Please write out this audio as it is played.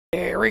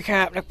A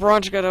recap, Nick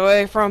Brunch got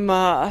away from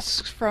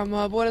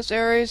Buenos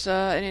Aires in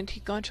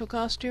antique gancho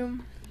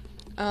costume.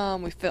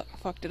 We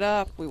fucked it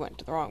up. We went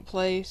to the wrong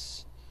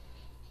place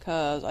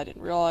because I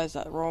didn't realize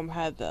that Rome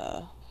had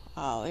the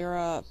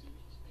lira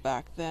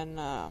back then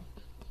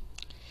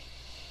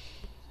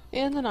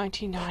in the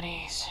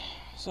 1990s.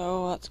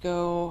 So let's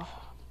go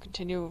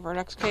continue with our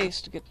next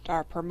case to get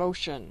our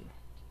promotion.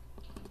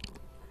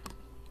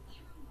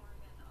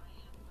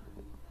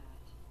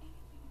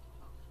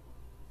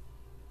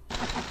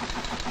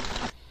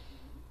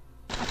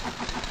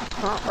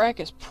 Current rank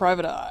is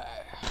Private Eye.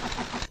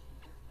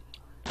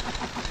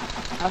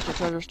 After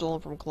treasure stolen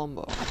from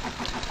Colombo.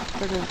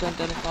 Treasure has been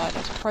identified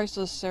as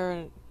priceless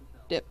serendip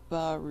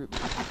ruby.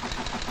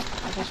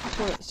 I just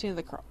reported at the scene of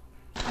the crime.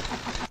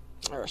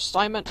 Our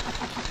assignment: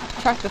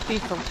 track the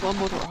thief from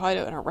Colombo to her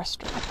hideout and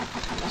arrest her. We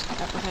must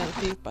apprehend the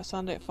thief by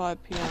Sunday at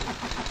 5 p.m.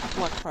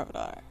 Select Private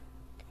Eye.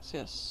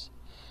 Yes.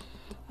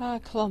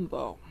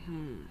 Colombo.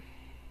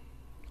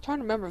 Trying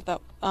to remember if that.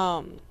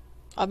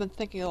 I've been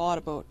thinking a lot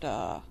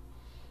about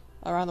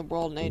Around the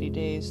World in 80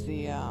 Days,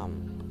 the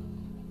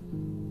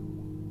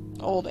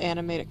old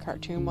animated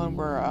cartoon one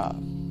where a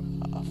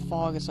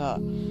fog is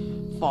a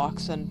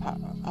fox and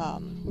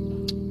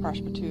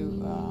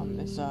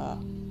Parshpatu is a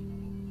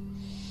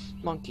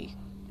monkey.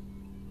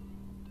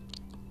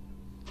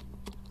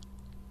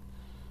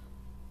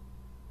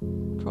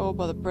 Controlled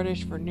by the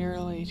British for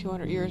nearly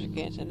 200 years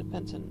against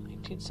independence in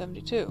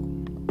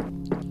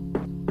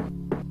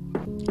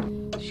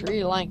 1972.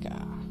 Sri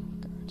Lanka.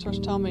 Source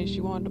tell me she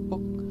wanted a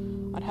book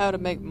on how to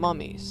make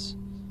mummies.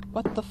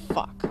 What the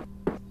fuck?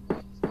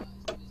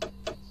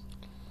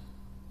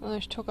 Well,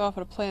 she took off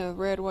at a plane with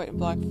red, white, and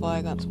black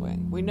flag on its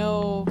wing. We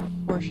know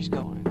where she's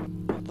going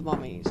with the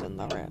mummies and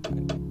the red,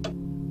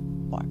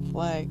 white, black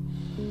flag.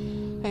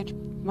 Paid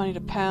money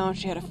to pound.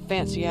 She had a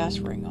fancy ass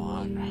ring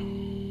on.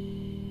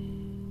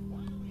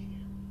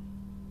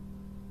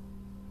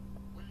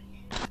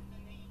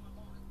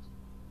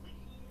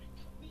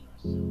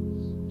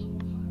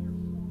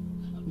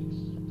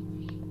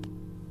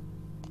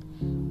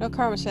 No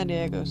Carmen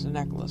Sandiego's the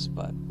necklace,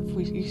 but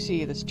you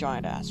see this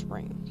giant ass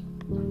ring.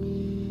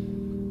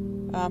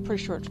 I'm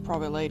pretty sure it's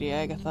probably Lady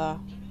Agatha.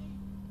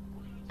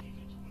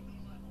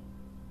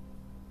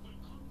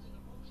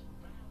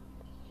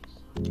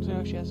 So I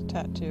know she has a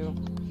tattoo.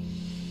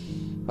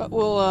 But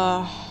we'll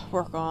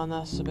work on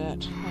this a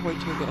bit. I'll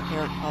wait till we get a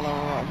hair color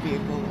or a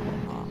vehicle or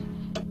whatnot.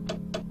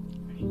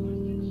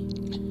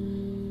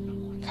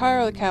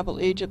 Cairo, the capital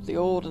of Egypt, the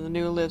old and the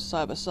new live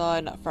side by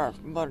side, not far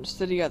from the modern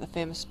city, are the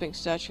famous Sphinx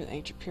statue and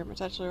ancient pyramids.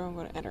 Actually, I'm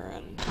going to enter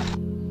in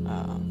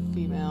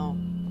female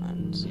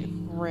and see if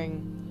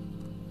ring.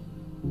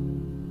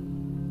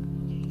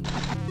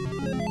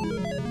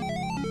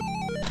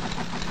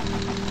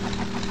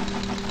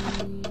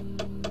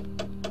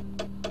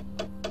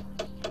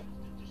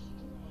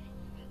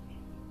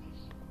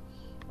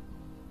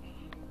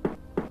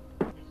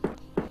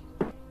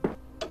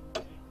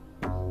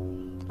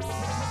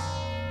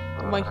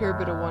 I might hear a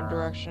bit of One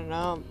Direction.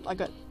 I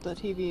got the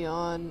TV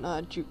on,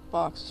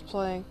 jukebox is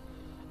playing.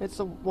 It's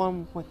the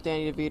one with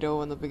Danny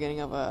DeVito in the beginning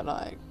of it.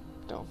 I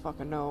don't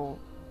fucking know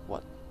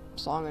what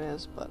song it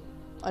is, but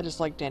I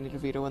just like Danny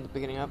DeVito in the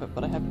beginning of it.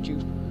 But I have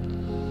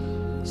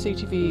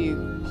CTV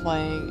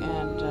playing,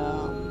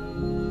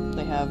 and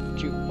they have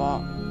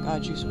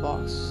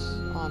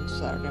Juicebox on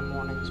Saturday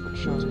mornings, which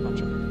shows a bunch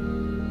of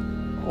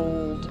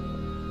old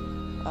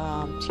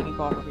teeny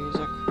bopper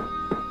music.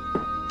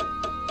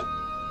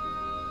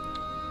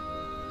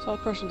 Saw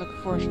the person looking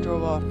for, she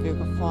drove off,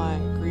 vehicle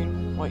flying,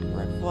 green, white, and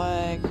red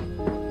flag.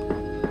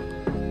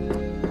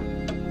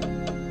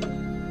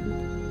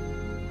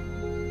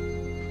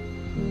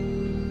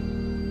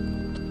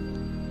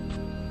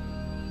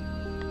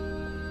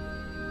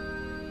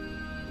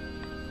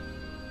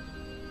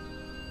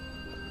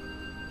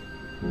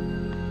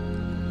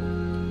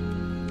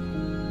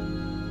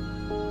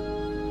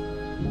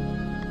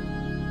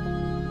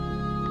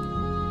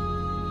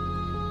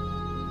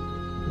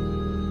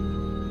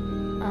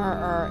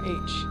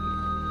 RRH.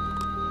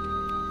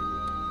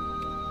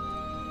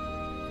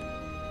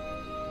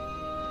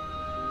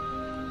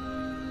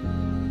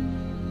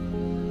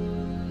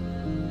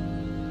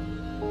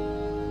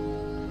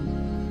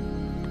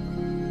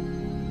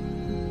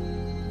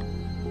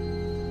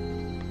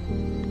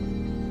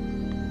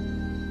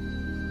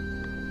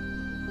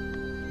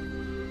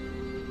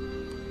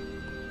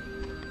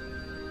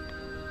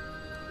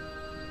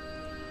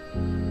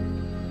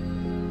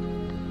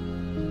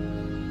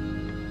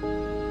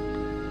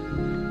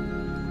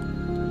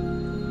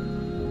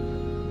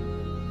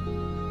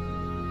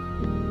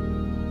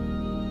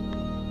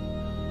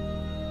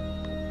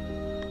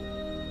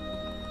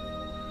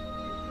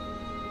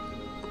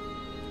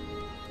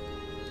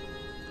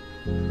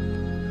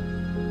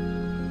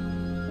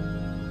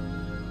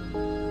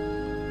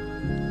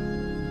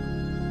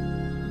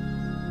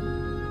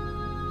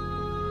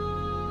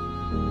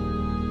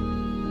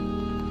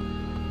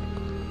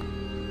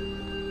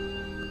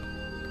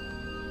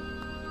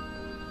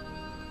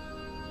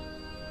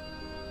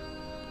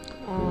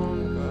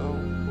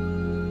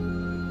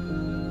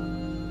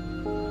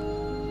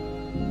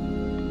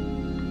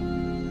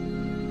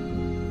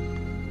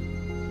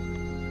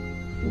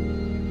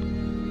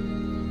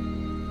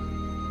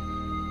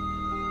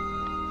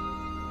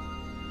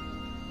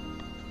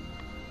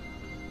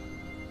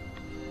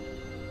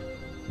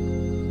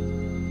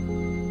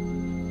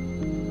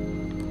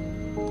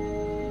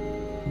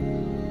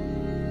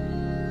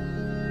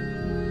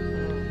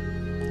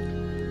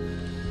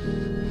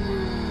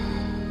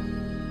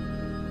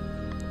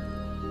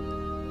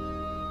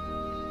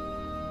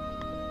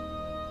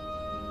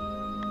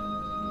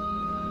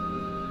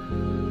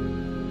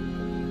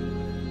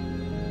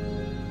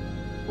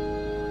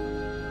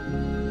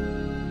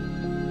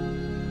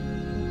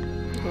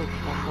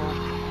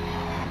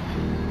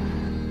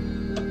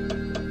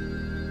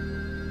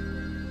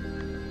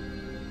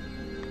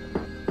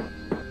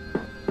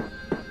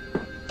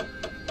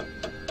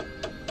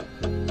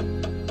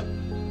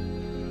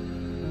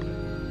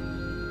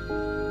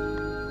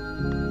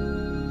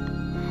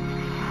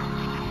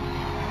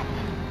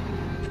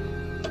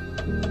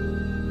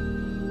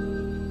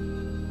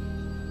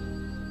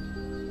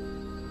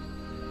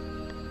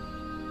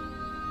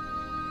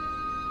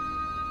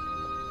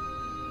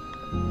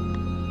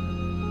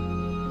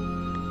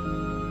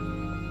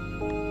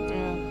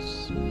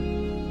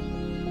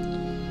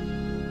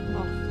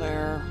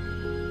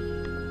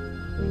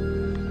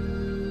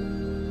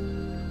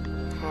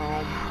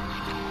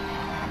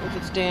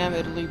 It's damn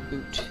Italy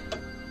boot.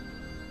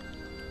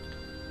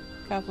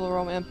 Capital of the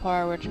Roman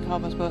Empire, which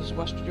encompassed most of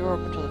Western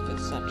Europe until the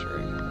 5th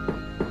century.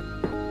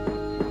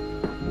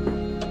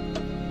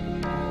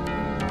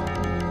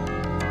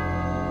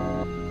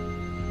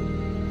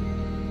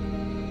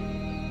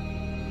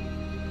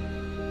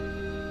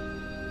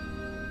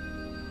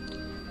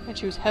 And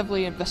she was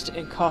heavily invested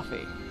in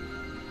coffee.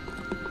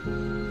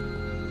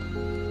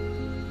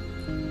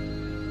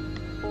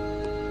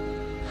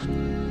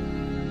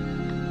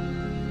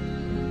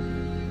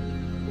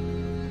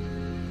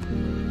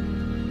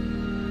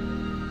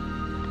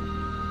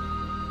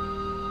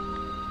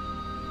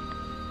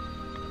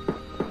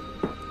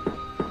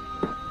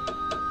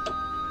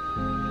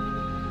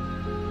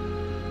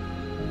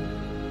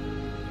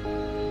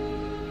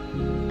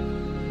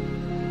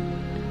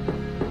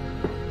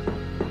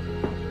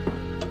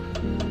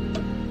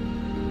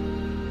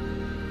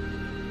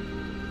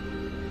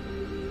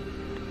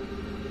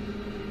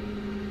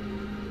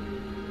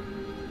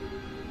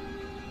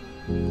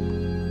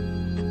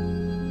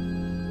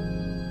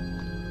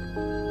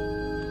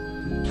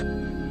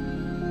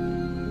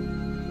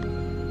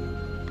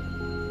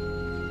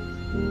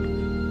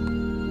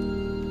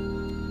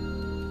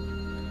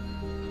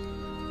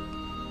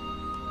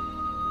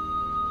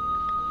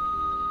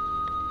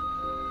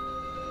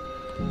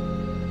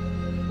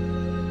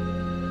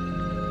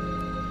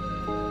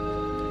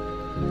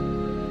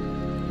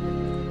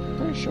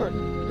 Pretty short.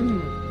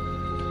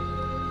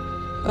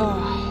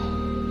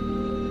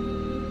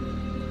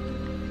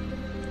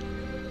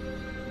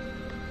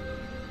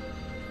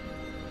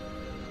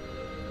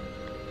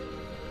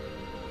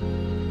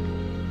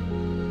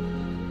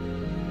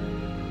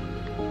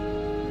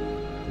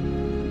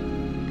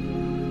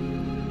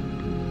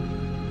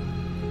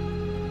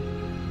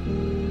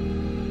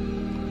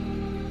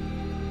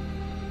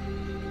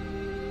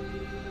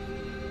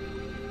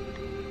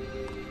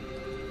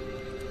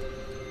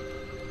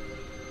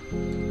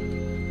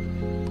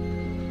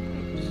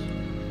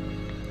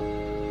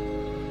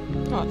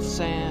 Not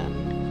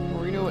San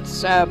Marino, it's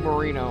Sad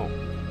Marino.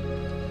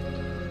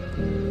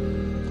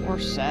 Or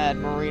Sad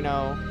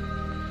Marino.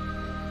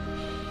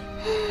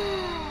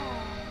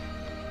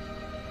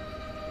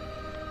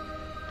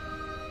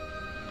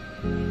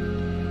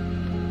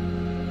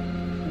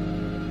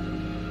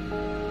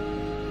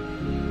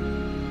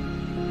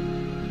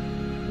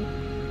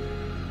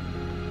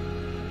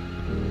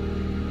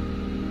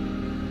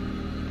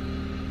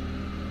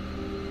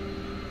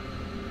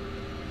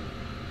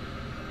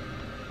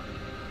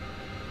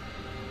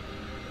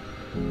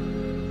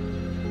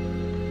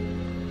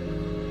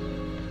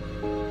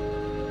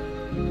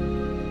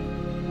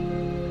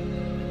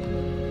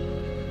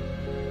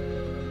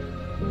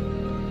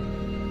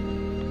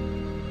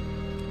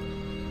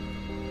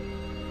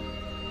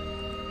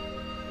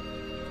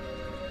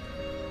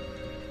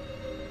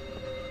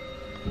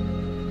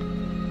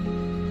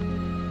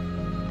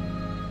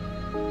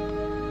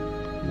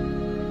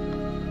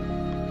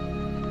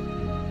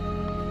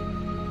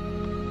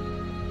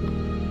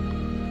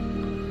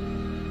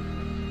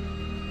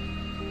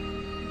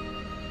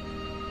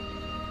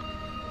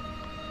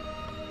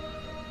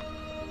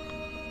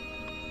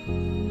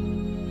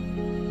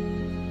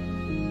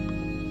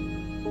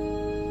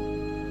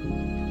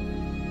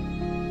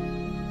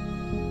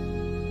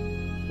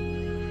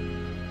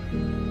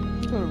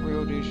 Go to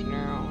Rio de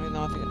Janeiro, even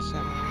though I think it's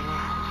San Marino.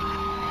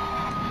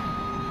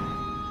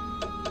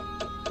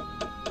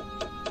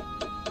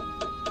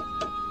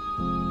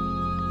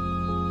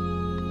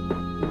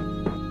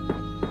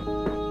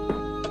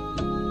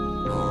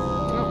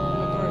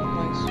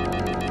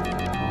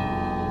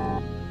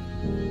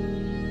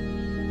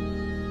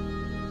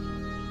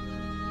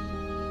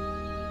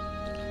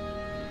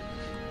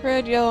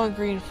 Red, yellow, and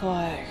green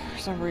flag. For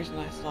some reason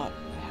I thought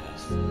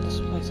this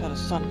place had a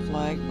sun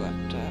flag, but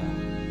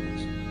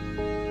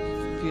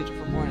confused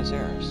for Buenos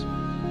Aires.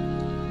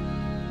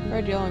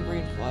 Red, yellow, and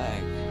green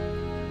flag.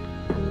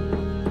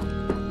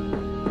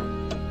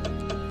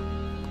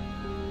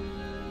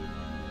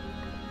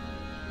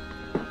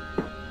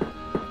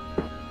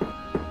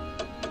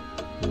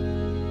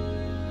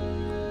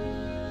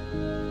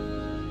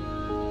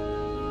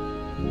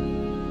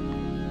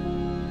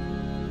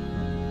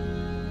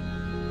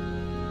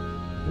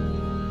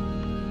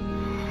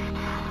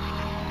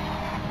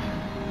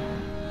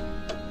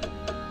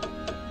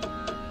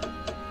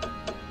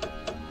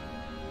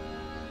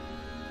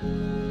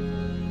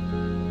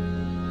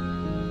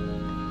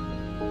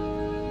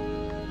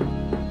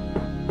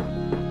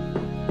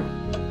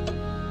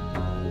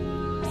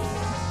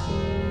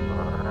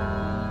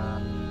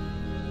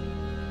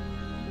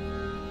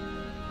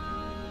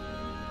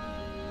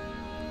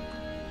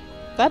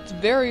 That's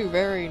very,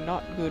 very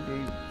not good,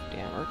 you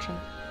damn urchin.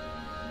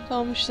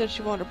 Tell me she said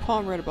she wanted her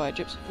palm read by a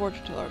gypsy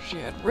fortune teller. She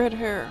had red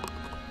hair.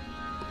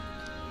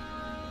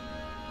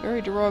 Very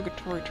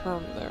derogatory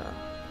term there,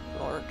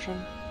 little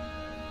urchin.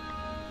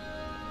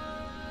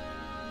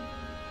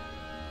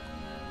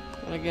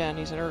 And again,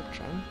 he's an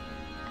urchin.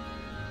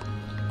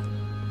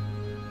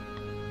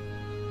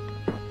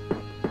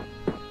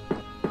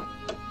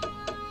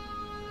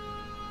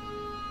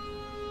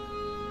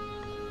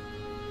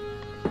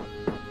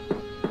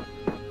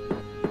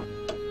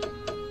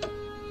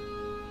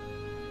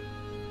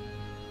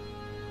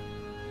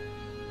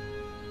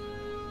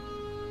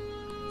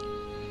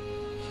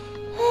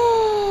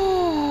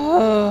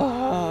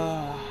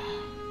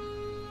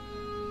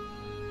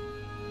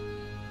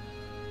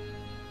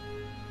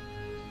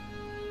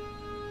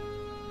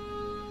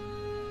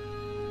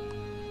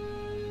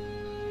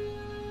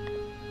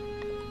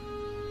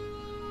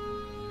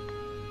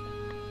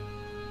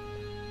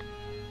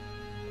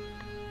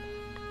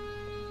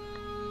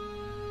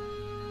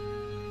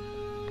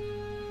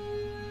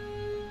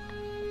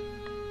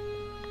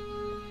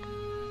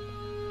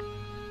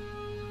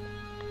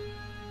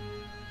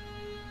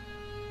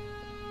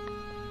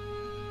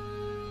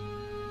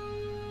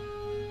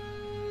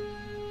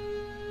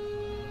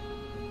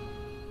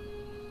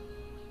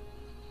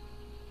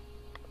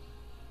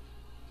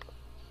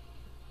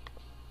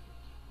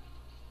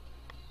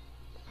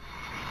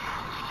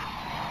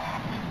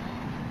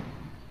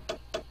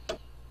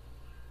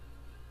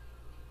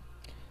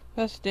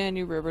 Best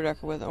Danube River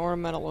Decker with an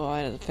ornamental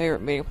line is a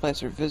favorite meeting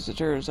place for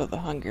visitors of the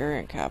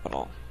Hungarian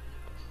capital.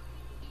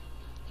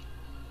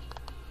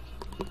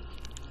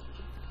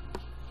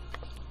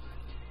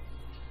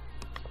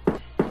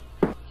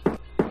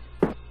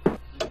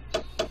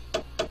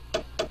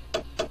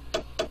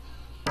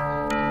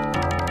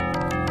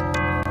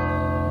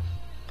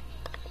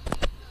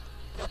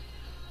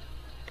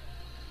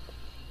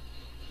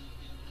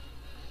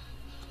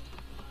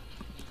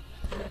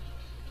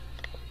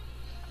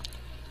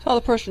 All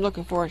the person you're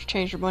looking for is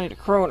change your money to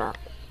kroner.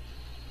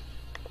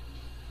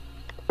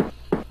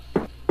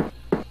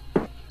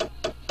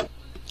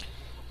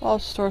 All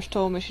the stores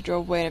told me she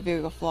drove away in a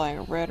vehicle flying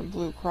a red and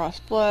blue cross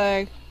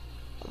flag.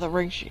 The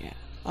ring she had.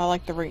 I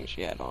like the ring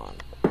she had on.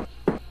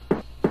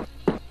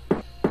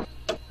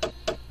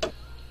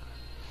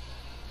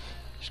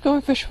 She's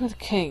going fishing with the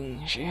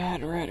king. She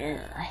had red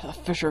hair. The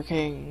Fisher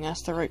King.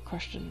 That's the right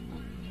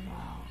question.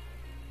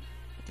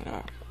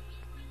 Anyway.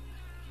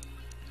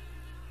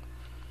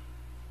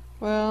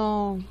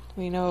 Well,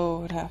 we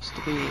know it has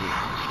to be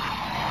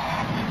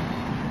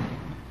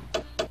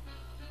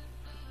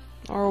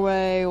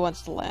Norway,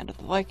 once the land of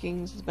the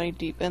Vikings. As many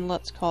deep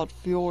inlets called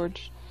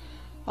fjords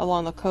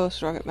along the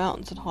coast, rugged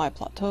mountains and high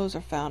plateaus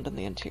are found in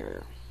the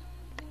interior.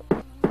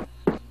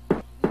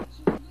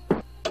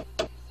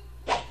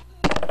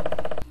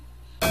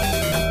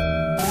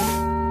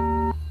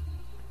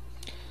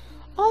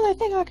 Only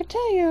thing I can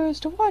tell you is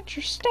to watch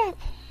your step.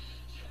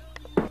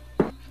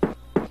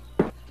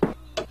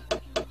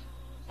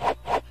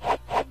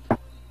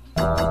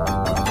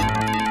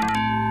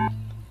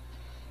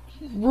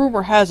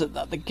 Rumor has it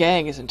that the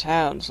gang is in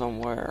town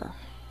somewhere.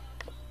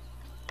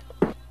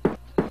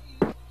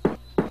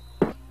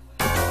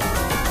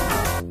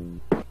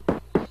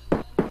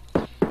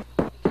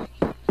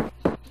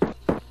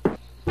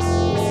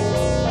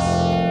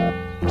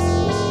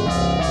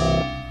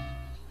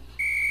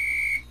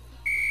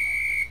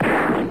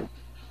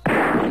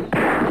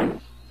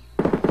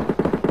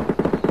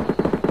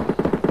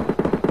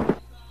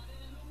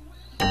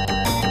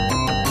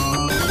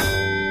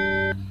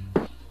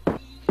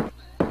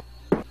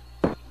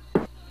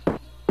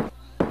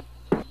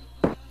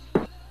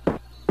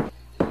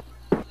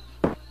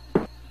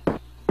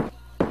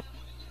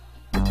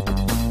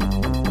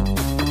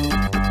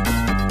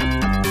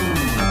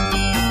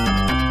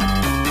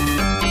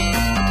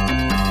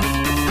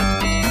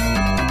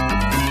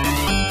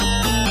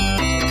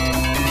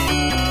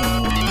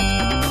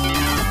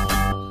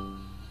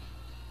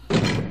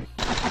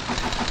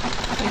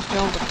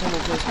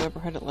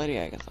 Lady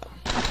Agatha.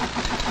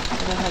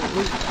 As I had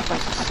loot that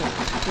crisis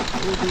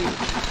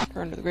soon.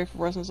 Turn to the grateful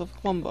presence of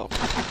Columbo.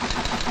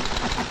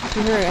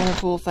 You're here at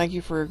Interpool. Thank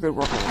you for your good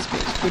work on this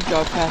case. Good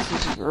job,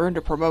 Cassius. You've earned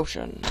a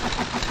promotion.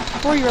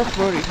 Before you are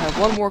promoted, you have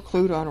one more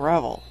clue to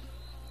unravel.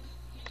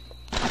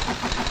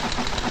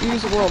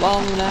 Use the World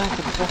Almanac and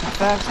the Book of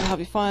Facts to help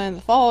you find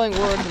the following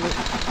word.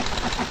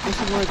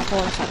 Missing word, the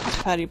following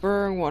sentence. Patty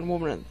Byrne, won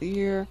Woman of the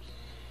Year.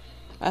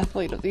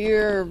 Athlete of the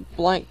Year.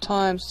 Blank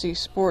time. See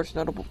sports.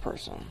 Notable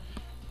person.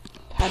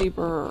 Patty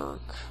Berg.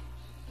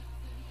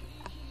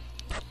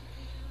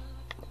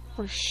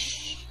 I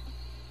think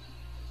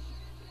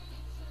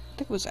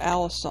it was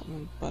Alice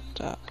something, but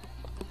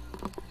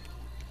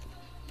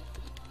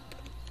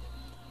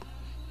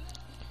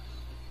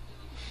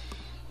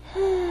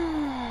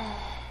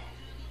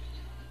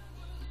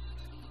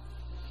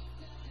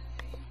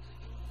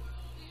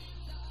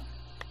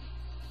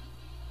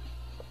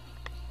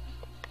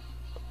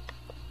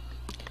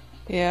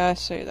yeah, I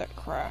say that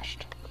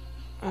crashed.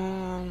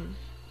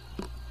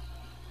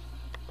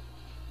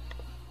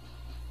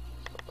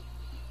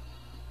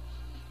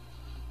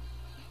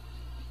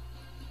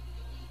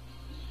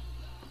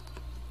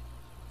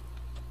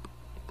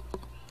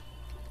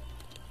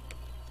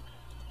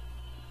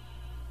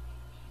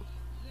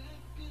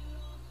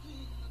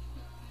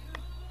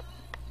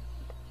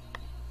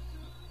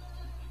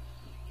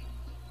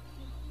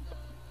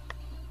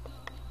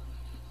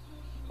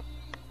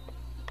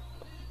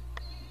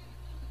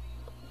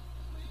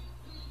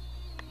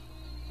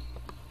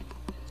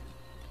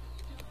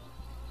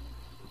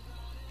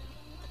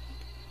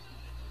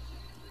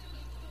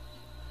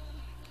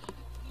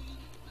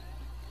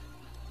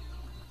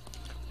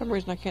 For some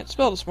reason I can't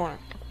spell this morning.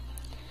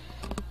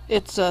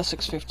 It's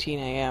 6:15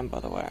 a.m. by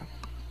the way.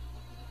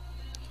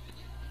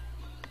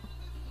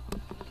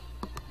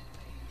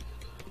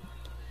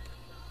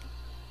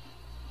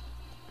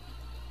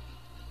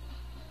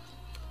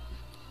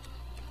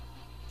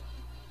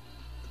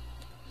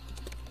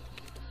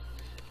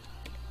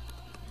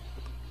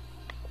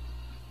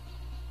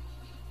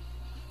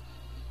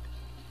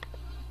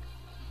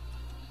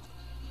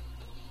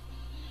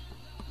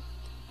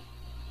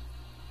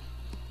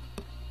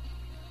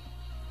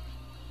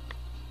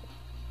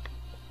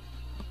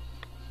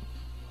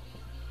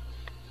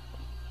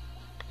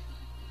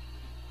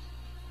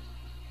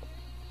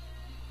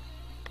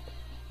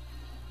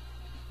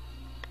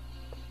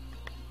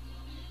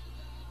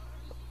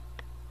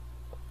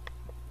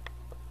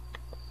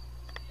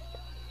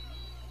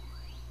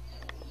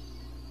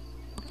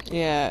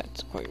 Yeah,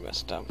 it's quite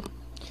messed up.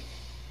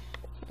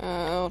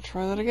 I'll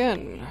try that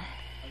again.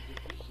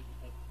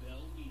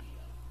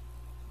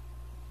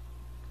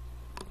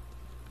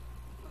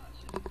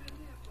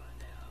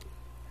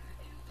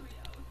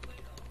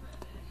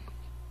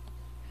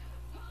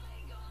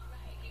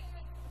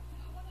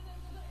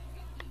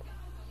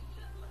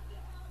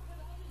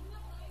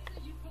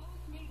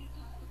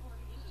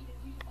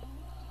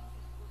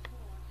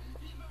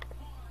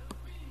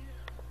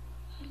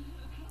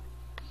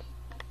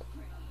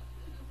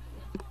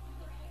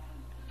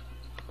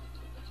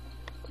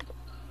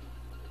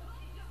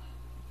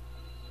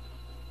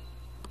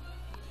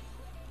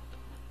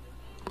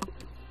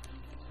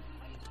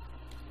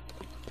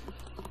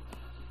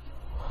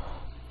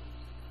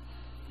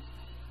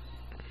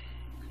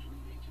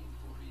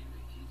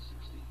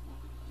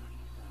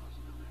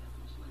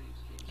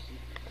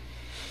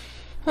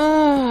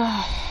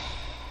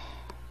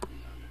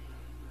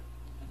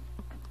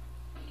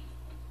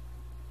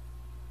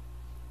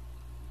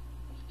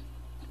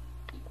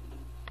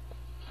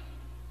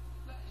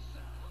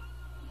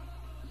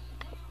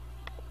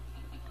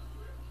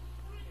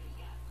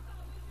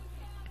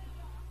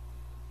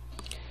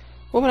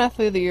 Woman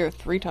Athlete of the Year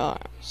 3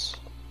 times.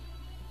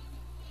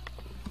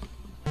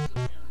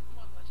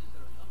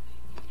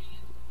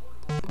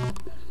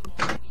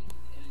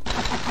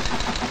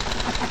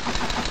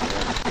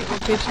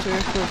 Page 2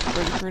 for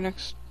ready for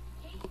next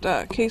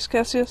case,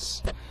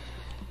 Cassius.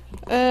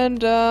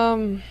 And,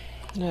 no,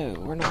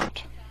 we're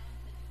not.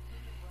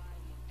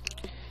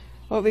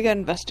 Well, we got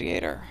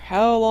Investigator.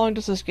 How long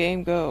does this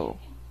game go?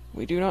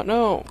 We do not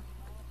know.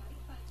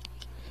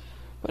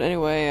 But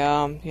anyway,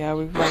 yeah,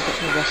 we've ranked up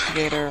to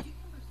Investigator.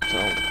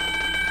 So,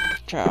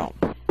 ciao.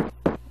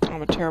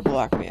 I'm a terrible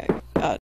Acme egg.